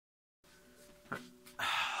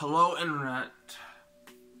Hello Internet,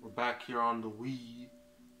 we're back here on the Wii.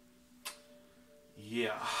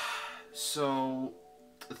 Yeah, so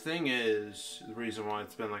the thing is, the reason why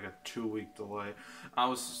it's been like a 2-week delay, I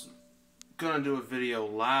was gonna do a video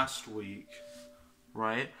last week,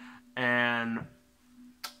 right, and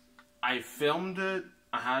I filmed it,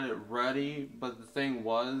 I had it ready, but the thing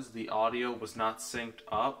was, the audio was not synced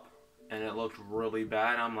up, and it looked really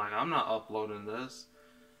bad. I'm like, I'm not uploading this.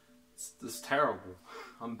 This is terrible.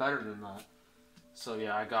 I'm better than that. So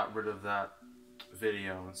yeah, I got rid of that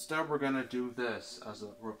video. Instead, we're gonna do this as a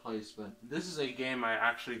replacement. This is a game I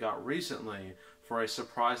actually got recently for a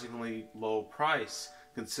surprisingly low price,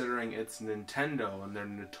 considering it's Nintendo and they're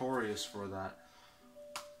notorious for that.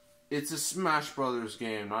 It's a Smash Bros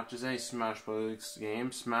game, not just any Smash Bros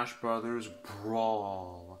game, Smash Bros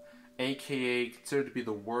Brawl. AKA considered to be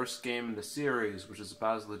the worst game in the series, which is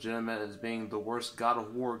about as legitimate as being the worst God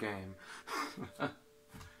of War game.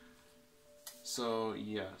 So,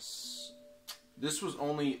 yes. This was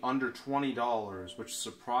only under $20, which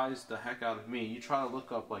surprised the heck out of me. You try to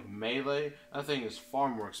look up, like, Melee, that thing is far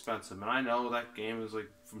more expensive. And I know that game is, like,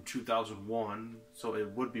 from 2001, so it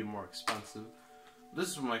would be more expensive. This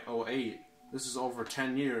is from, like, '08. This is over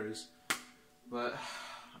 10 years. But,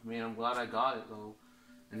 I mean, I'm glad I got it, though.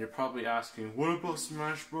 And you're probably asking, what about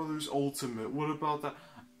Smash Bros Ultimate? What about that?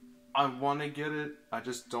 I want to get it, I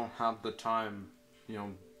just don't have the time, you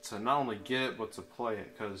know, to not only get it, but to play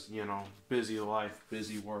it. Because, you know, busy life,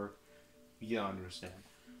 busy work, you understand.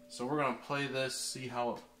 So we're going to play this, see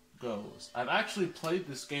how it goes. I've actually played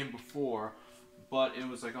this game before, but it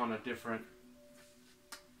was like on a different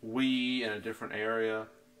Wii in a different area.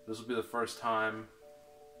 This will be the first time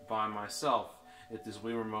by myself if this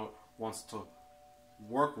Wii remote wants to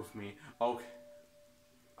work with me. Okay.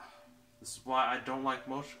 This is why I don't like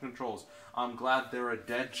motion controls. I'm glad they're a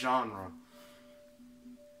dead genre.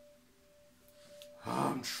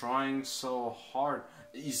 I'm trying so hard.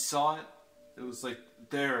 You saw it? It was like,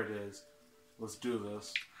 there it is. Let's do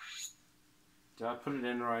this. Did I put it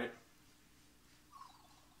in right?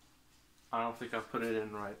 I don't think I put it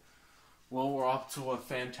in right. Well, we're off to a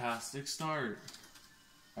fantastic start.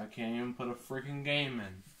 I can't even put a freaking game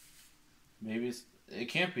in. Maybe it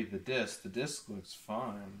can't be the disc. The disc looks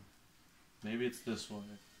fine. Maybe it's this way.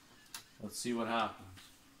 Let's see what happens.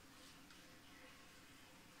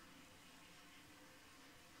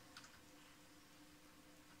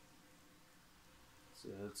 So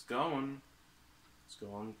it's going. It's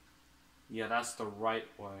going. Yeah, that's the right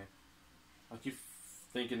way. I keep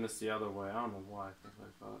thinking it's the other way. I don't know why I think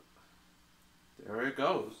like that. There it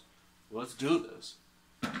goes. Let's do this.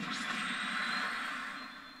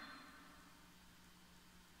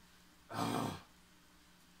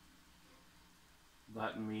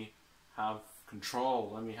 Let me have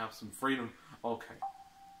control. Let me have some freedom. Okay.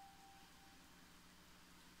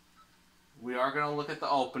 We are going to look at the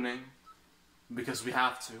opening because we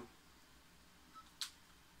have to.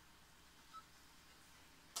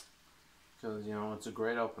 Because, you know, it's a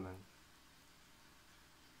great opening.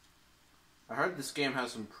 I heard this game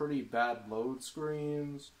has some pretty bad load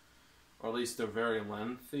screens, or at least they're very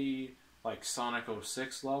lengthy, like Sonic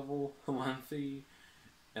 06 level lengthy.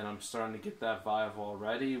 And I'm starting to get that vibe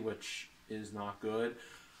already, which is not good.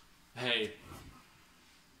 Hey,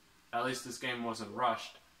 at least this game wasn't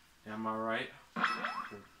rushed. Am I right?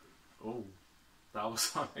 Oh, that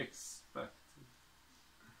was unexpected.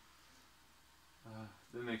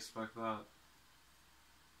 Didn't expect that.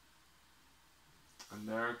 And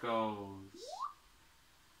there it goes.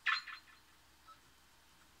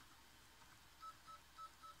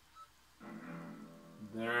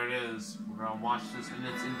 There it is. We're gonna watch this in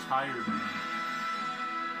its entirety.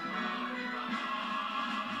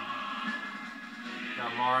 You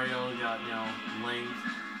got Mario, you got, you know, Link,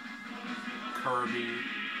 Kirby,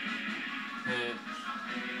 Peach,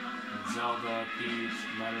 Zelda, Peach,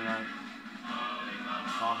 Meta Knight,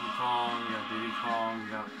 Donkey Kong, you got Diddy Kong, you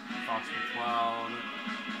got Fox McCloud,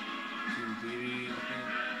 King Diddy, I think,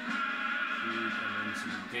 Peach, and then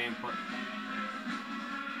some gameplay.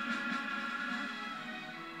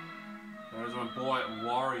 There's my boy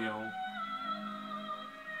Wario.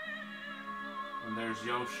 And there's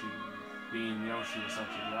Yoshi. Being Yoshi,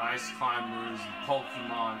 essentially. The Ice Climbers and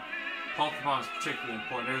Pokemon. Pokemon's particularly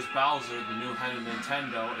important. There's Bowser, the new head of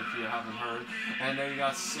Nintendo, if you haven't heard. And there you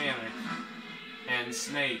got Sonic and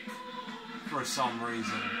Snake for some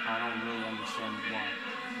reason. I don't really understand why.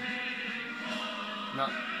 No,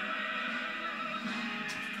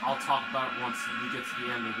 I'll talk about it once we get to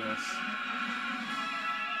the end of this.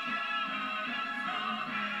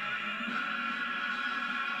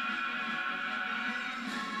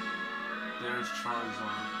 there's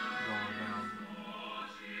Charizard going down.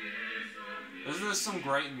 Isn't this some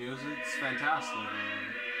great music? It's fantastic.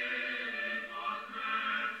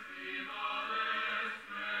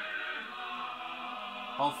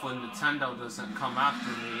 Hopefully Nintendo doesn't come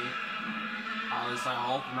after me. At least I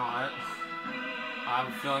hope not. I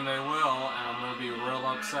have a feeling they will, and I'm going to be real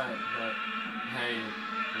upset, but hey,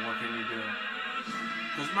 what can you do?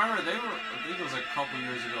 Because remember, they were, I think it was like a couple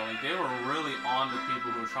years ago, like they were really on to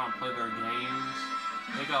people who were trying to play their games.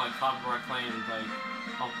 They got like copyright claims like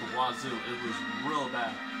up the wazoo. It was real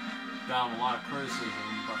bad. Got a lot of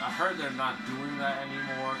criticism, but I heard they're not doing that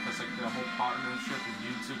anymore because like their whole partnership with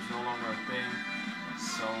YouTube's no longer a thing.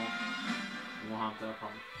 So we won't have that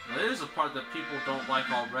problem. Now, there is a part that people don't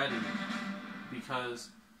like already because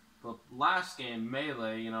the last game,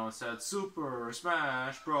 Melee, you know, it said Super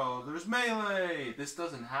Smash Bros Melee. This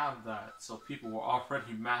doesn't have that, so people were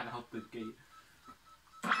already mad out the gate.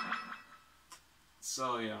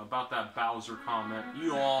 So yeah, about that Bowser comment,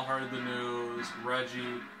 you all heard the news.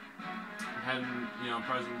 Reggie, head, you know,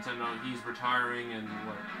 President of Nintendo, he's retiring in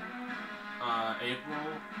what,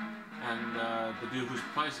 April, and the dude who's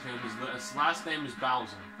replacing him, his last name is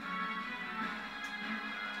Bowser.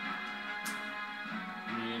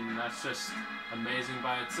 I mean, that's just amazing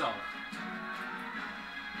by itself.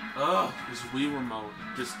 Ugh, this Wii remote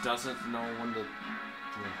just doesn't know when to.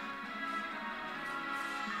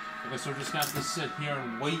 I guess we're just gonna have to sit here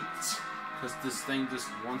and wait, because this thing just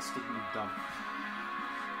wants to be done.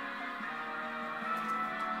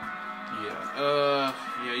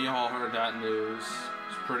 Yeah, you all heard that news.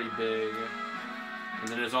 It's pretty big. And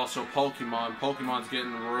then there's also Pokemon. Pokemon's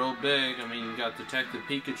getting real big. I mean, you got Detective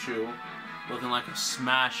Pikachu looking like a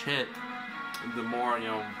smash hit. The more, you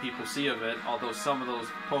know, people see of it, although some of those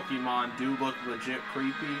Pokemon do look legit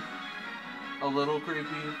creepy. A little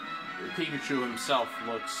creepy. Pikachu himself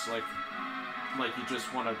looks like he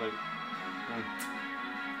just wanted to.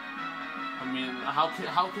 I mean, how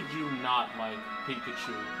could you not like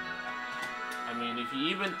Pikachu? I mean, if you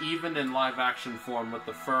even in live action form with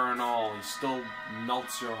the fur and all, he still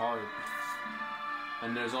melts your heart.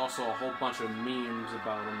 And there's also a whole bunch of memes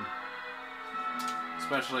about him,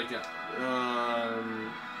 especially like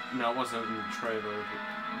no, it wasn't in the trailer.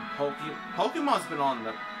 But Pokemon's been on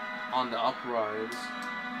the uprise.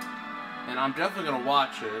 And I'm definitely going to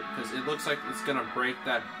watch it, because it looks like it's going to break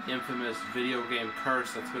that infamous video game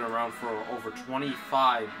curse that's been around for over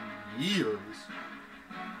 25 years.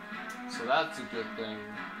 So that's a good thing.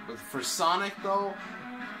 But for Sonic, though,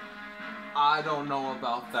 I don't know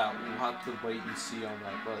about that. We'll have to wait and see on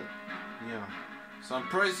that, but yeah. So I'm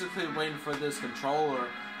basically waiting for this controller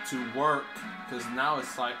to work, because now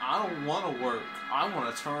it's like, I don't want to work. I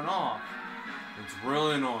want to turn off. It's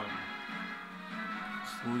really annoying.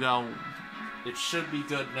 We got. It should be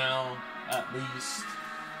good now, at least.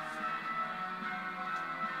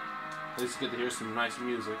 At least get to hear some nice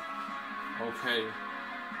music. Okay.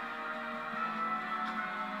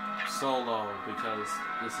 Solo, because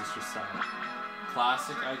this is just a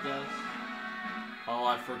classic, I guess. Oh,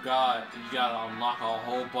 I forgot. You gotta unlock a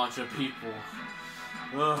whole bunch of people.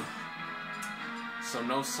 Ugh. So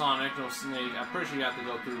no Sonic, no Snake. I'm pretty sure you have to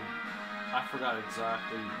go through. I forgot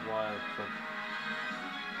exactly what, but.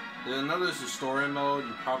 I know there's a story mode,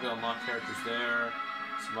 you probably unlock characters there,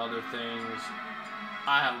 some other things.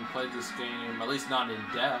 I haven't played this game, at least not in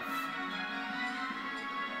depth.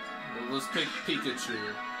 But let's pick Pikachu.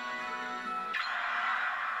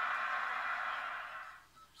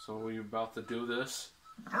 So are we about to do this?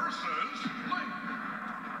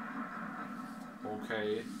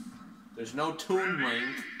 Okay. There's no Toon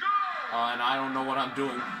Link, and I don't know what I'm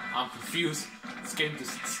doing. I'm confused. This game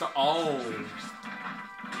just start. Oh!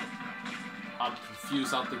 I'm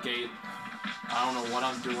confused out the gate. I don't know what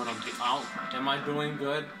I'm doing. Am I doing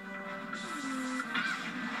good?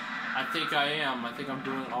 I think I am. I think I'm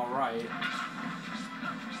doing alright.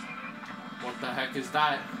 What the heck is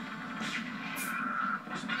that?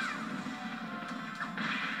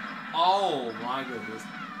 Oh my goodness.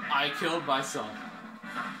 I killed myself.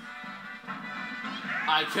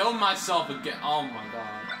 I killed myself again. Oh my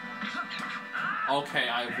god. Okay,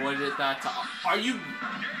 I avoided that time. Are you...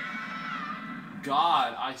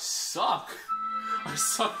 God, I suck. I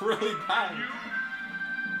suck really bad.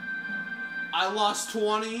 I lost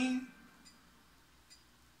 20.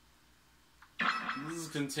 Let's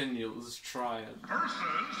continue. Let's try it.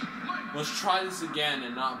 Let's try this again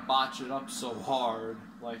and not botch it up so hard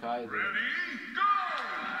like I did.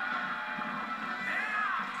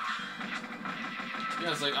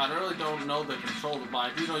 Yeah, it's like, I really don't know the controller, but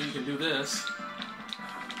I do know you can do this.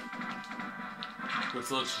 Which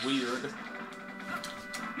looks weird.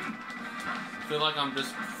 feel like I'm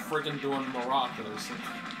just freaking doing maracas.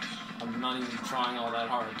 I'm not even trying all that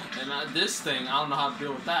hard. And this thing, I don't know how to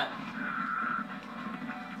deal with that.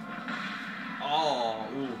 Oh,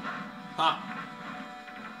 ooh. Ha.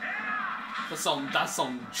 That's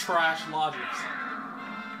some trash logic.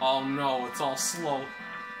 Oh no, it's all slow.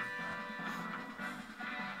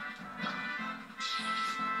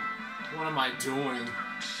 What am I doing?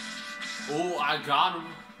 Oh, I got him.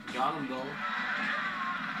 Got him though.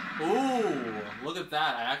 Ooh, look at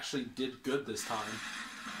that. I actually did good this time.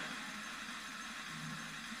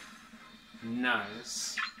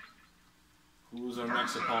 Nice. Who's our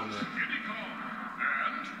next opponent?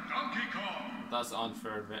 That's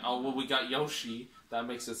unfair advantage. Oh, well, we got Yoshi. That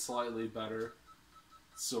makes it slightly better.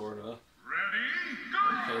 Sorta.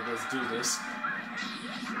 Okay, let's do this.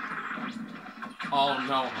 Oh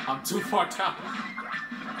no, I'm too far down.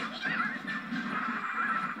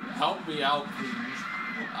 Help me out, please.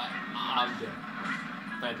 I'm dead.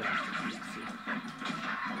 Fantastic.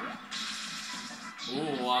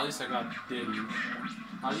 Ooh, well, at least I got Diddy.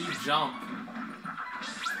 How do you jump?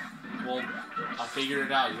 Well, I figured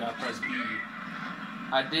it out. You gotta press B.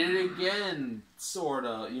 I did it again,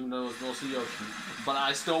 sorta, even though it was mostly Yoshi. But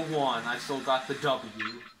I still won. I still got the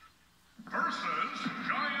W. Versus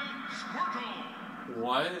Giant Squirtle.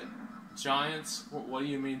 What? Giants? What do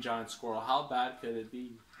you mean, Giant Squirrel? How bad could it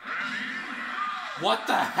be? What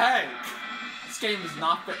the heck? This game is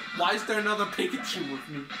not fair. Why is there another Pikachu with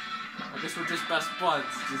me? I guess we're just best buds,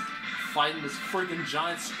 just fighting this friggin'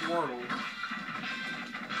 giant Squirtle.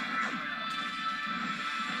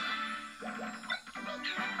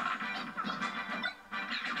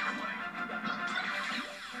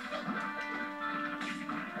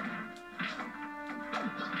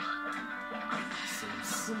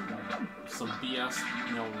 Some BS,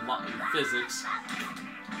 you know, physics.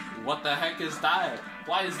 What the heck is that?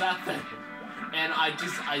 Why is that thing? And I did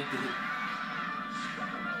it.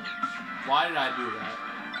 Why did I do that?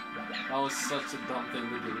 That was such a dumb thing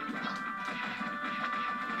to do.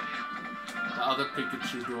 The other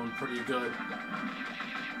Pikachu doing pretty good.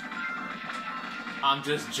 I'm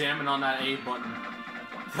just jamming on that A button.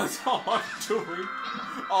 That's all I'm doing.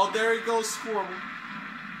 Oh, there he goes, Squirtle.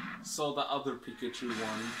 So the other Pikachu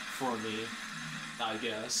won for me, I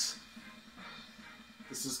guess.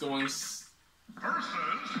 This is going versus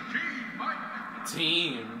Team Mike.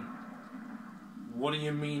 Team. What do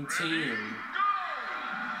you mean team?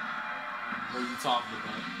 What are you talking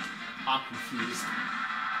about? I'm confused.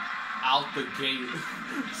 Out the gate.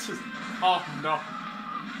 Oh no.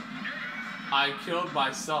 I killed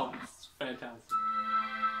myself. It's fantastic.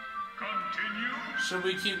 Continue. Should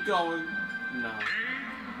we keep going? No.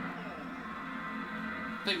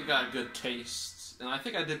 I think I got a good taste, and I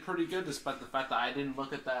think I did pretty good despite the fact that I didn't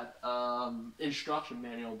look at that instruction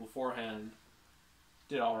manual beforehand.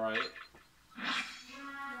 Did alright.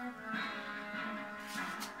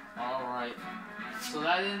 Alright. So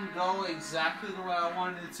that didn't go exactly the way I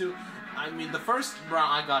wanted it to. I mean, the first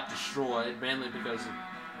round I got destroyed, mainly because of,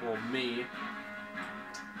 well, me.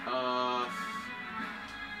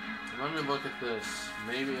 Let me look at this.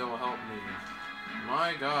 Maybe it'll help me.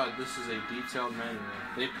 My god, this is a detailed manual.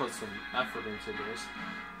 They put some effort into this.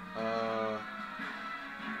 Oh,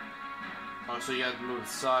 so you have to move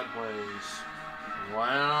sideways. Why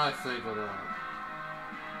didn't I think of that?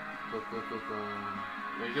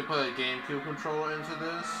 You can put a GameCube controller into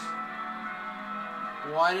this.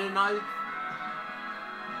 Why didn't I?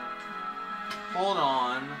 Hold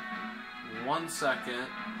on. 1 second.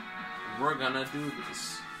 We're gonna do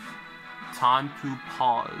this. Time to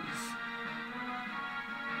pause.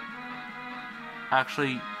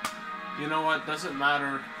 Actually, you know what? Doesn't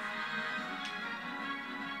matter.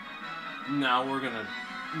 Now we're gonna...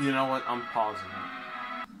 You know what? I'm pausing it.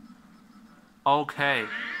 Okay.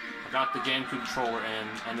 I got the game controller in,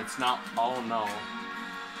 and it's not... Oh, no.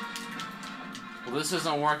 Well, this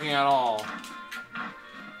isn't working at all.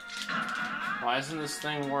 Why isn't this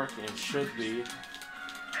thing working? It should be.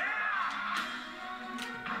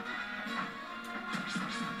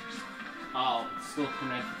 Oh, it's still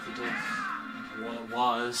connected to this. What it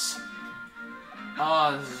was.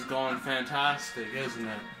 Oh, this is going fantastic, isn't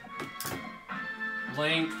it?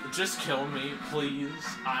 Link, just kill me,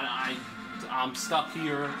 please. I'm stuck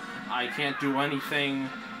here. I can't do anything.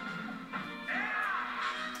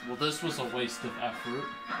 Well, this was a waste of effort.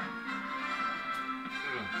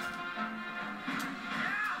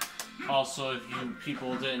 Also, if you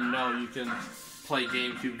people didn't know, you can play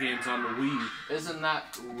GameCube games on the Wii. Isn't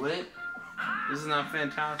that lit? Isn't that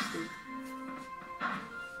fantastic?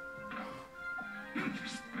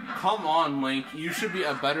 Come on, Link. You should be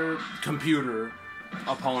a better computer.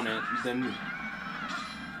 opponent than me.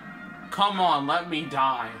 Come on, let me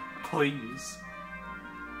die, please.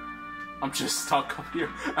 I'm just stuck up here.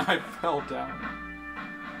 I fell down.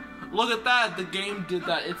 Look at that, the game did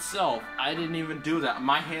that itself. I didn't even do that.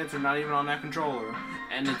 My hands are not even on that controller,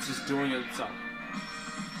 and it's just doing it itself.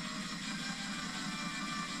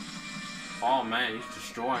 Oh man, he's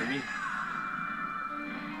destroying me.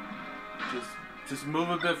 Just move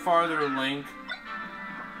a bit farther, Link.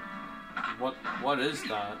 What is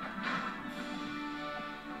that?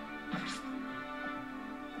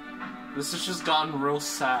 This has just gotten real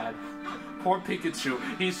sad. Poor Pikachu.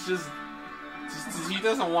 He's just he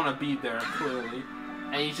doesn't want to be there, clearly.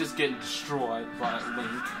 And he's just getting destroyed by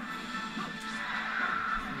Link.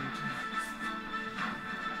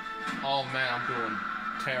 Oh man, I'm doing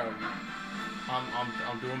terrible.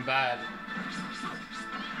 I'm doing bad.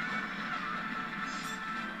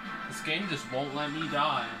 This game just won't let me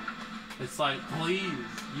die. It's like, please,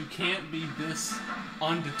 you can't be this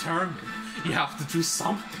undetermined. You have to do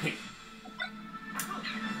something.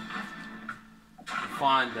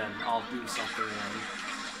 Fine then, I'll do something then.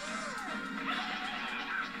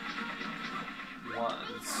 What?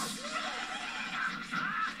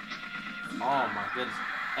 Oh my goodness.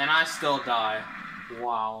 And I still die.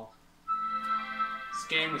 Wow. This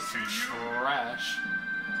game is some trash.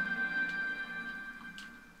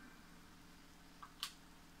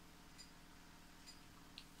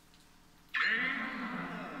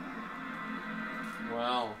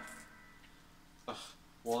 Well. Ugh.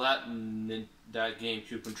 Well, that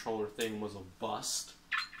GameCube controller thing was a bust.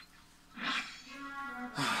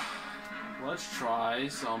 Let's try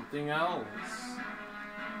something else.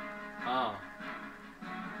 Oh.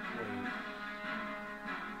 Wait.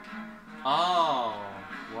 Oh.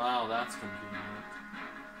 Wow, that's convenient.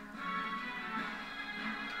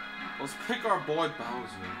 Let's pick our boy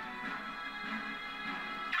Bowser.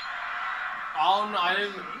 Oh no, I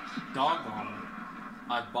didn't. Doggone it.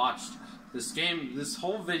 I botched. This game, this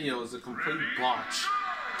whole video is a complete botch.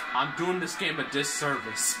 I'm doing this game a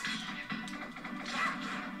disservice.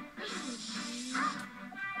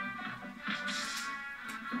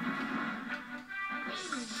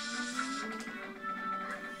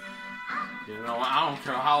 You know, I don't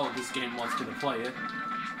care how this game wants me to play it.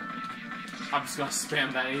 I'm just gonna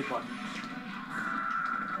spam that A button.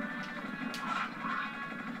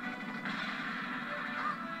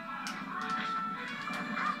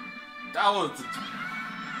 That was...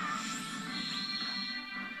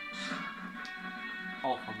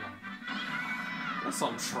 Oh, come on. That's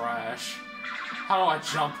some trash. How do I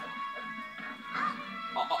jump?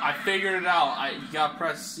 Oh, I figured it out. You gotta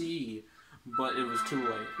press C, but it was too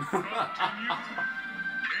late.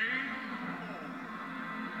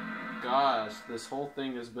 Gosh, this whole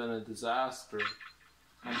thing has been a disaster.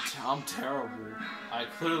 I'm terrible. I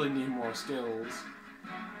clearly need more skills.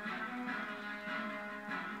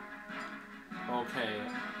 Okay,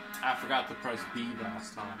 I forgot to press B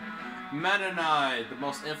last time. Meta Knight, the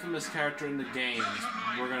most infamous character in the game.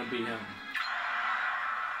 We're gonna beat him.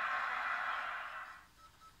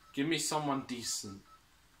 Give me someone decent.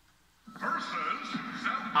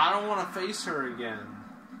 I don't want to face her again.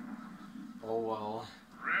 Oh well.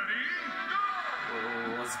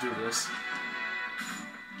 Oh, let's do this.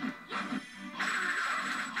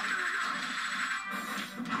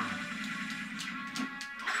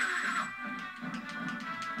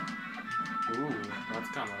 Ooh, that's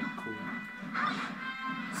kind of cool.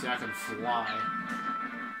 See, I can fly,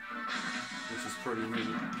 which is pretty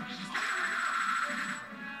neat.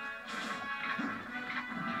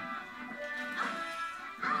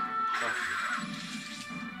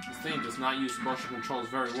 This thing does not use motion controls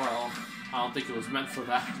very well. I don't think it was meant for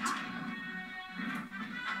that.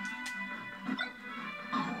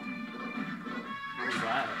 What was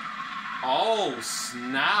that? Oh,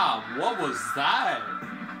 snap! What was that?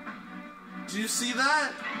 Did you see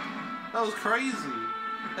that? That was crazy.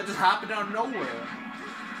 That just happened out of nowhere.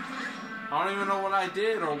 I don't even know what I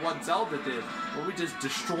did or what Zelda did, but we just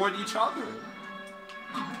destroyed each other.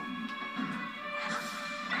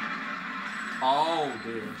 Oh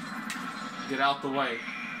dear. Get out the way.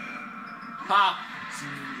 Ha!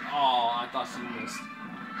 Oh, I thought she missed.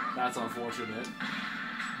 That's unfortunate.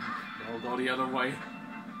 We'll go the other way.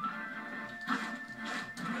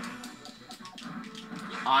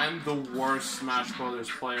 I'm the worst Smash Bros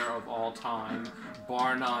player of all time.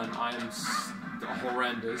 Bar none. I am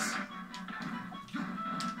horrendous.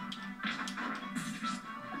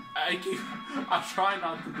 I'm trying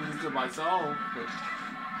not to do this to myself, but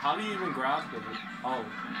how do you even grab it? Oh.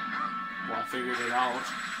 Well, I figured it out.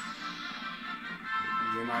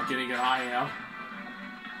 You're not getting it, I am.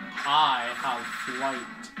 I have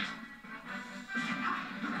flight.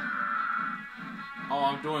 Oh,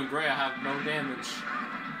 I'm doing great. I have no damage.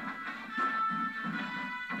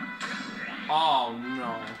 Oh,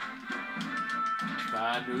 no.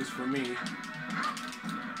 Bad news for me.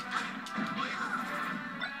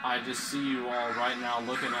 I just see you all right now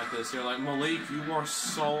looking at this. You're like, Malik, you are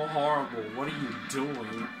so horrible. What are you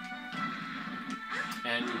doing?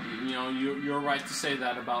 And, you know, you're right to say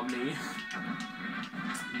that about me.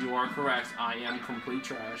 You are correct. I am complete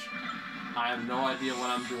trash. I have no idea what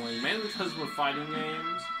I'm doing. Mainly because with fighting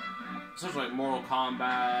games, such like Mortal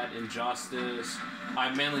Kombat, Injustice, I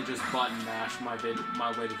mainly just button mash my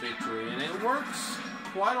way to victory. And it works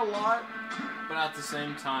quite a lot, but at the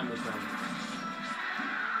same time it doesn't.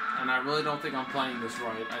 And I really don't think I'm playing this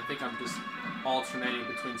right. I think I'm just alternating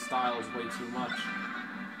between styles way too much.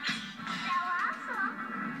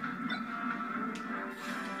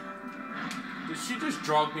 Did she just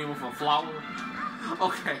drug me with a flower?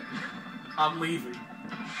 Okay, I'm leaving.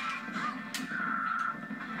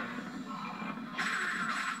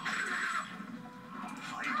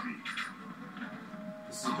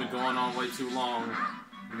 This has been going on way too long.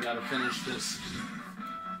 We gotta finish this.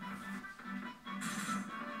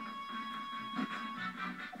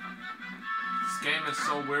 This game is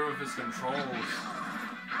so weird with its controls.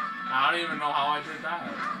 I don't even know how I did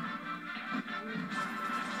that.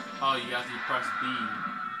 Oh, you have to press B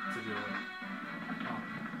to do it. Oh.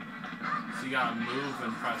 So you gotta move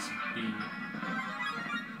and press B.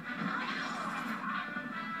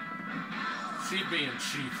 She being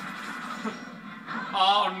cheap.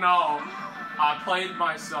 Oh no! I played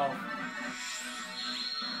myself.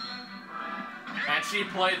 And she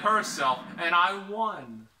played herself, and I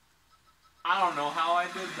won. I don't know how I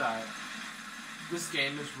did that. This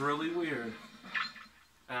game is really weird.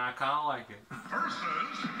 And I kind of like it. Versus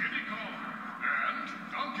Diddy Kong and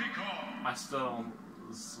Donkey Kong. I still don't...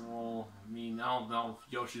 Well, I mean, I don't know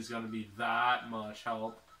if Yoshi's gonna be that much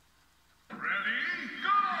help. Ready, go!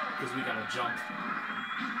 Because we gotta jump.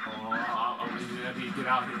 Oh, I need to get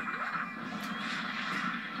out here.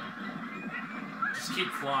 Just keep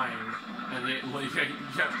flying. And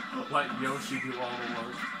let Yoshi do all the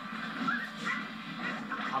work.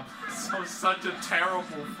 I'm such a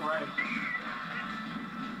terrible friend.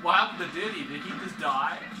 What happened to Diddy? Did he just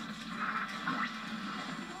die?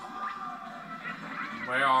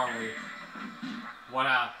 Where are we? What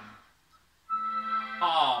happened?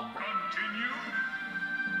 Continue.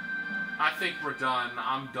 I think we're done.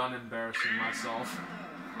 I'm done embarrassing myself.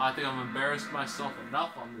 I think I've embarrassed myself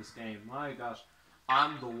enough on this game. My gosh.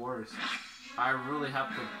 I'm the worst. I really have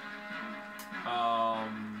to...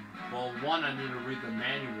 well, one, I need to read the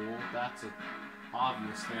manual. That's an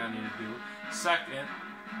obvious thing I need to do. Second,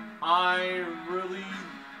 I really...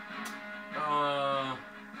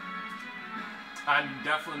 I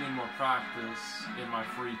definitely need more practice in my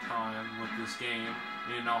free time with this game.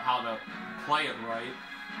 You know, how to play it right.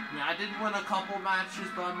 I mean, I did win a couple matches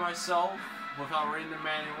by myself without reading the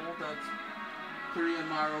manual. That's pretty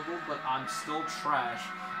admirable, but I'm still trash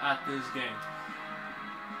at this game.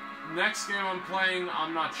 Next game I'm playing,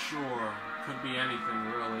 I'm not sure. Could be anything,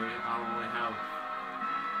 really. I don't really have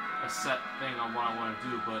a set thing on what I want to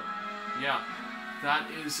do, but yeah.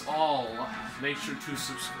 That is all. Make sure to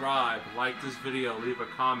subscribe, like this video, leave a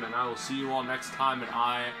comment. I will see you all next time, and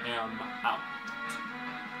I am out.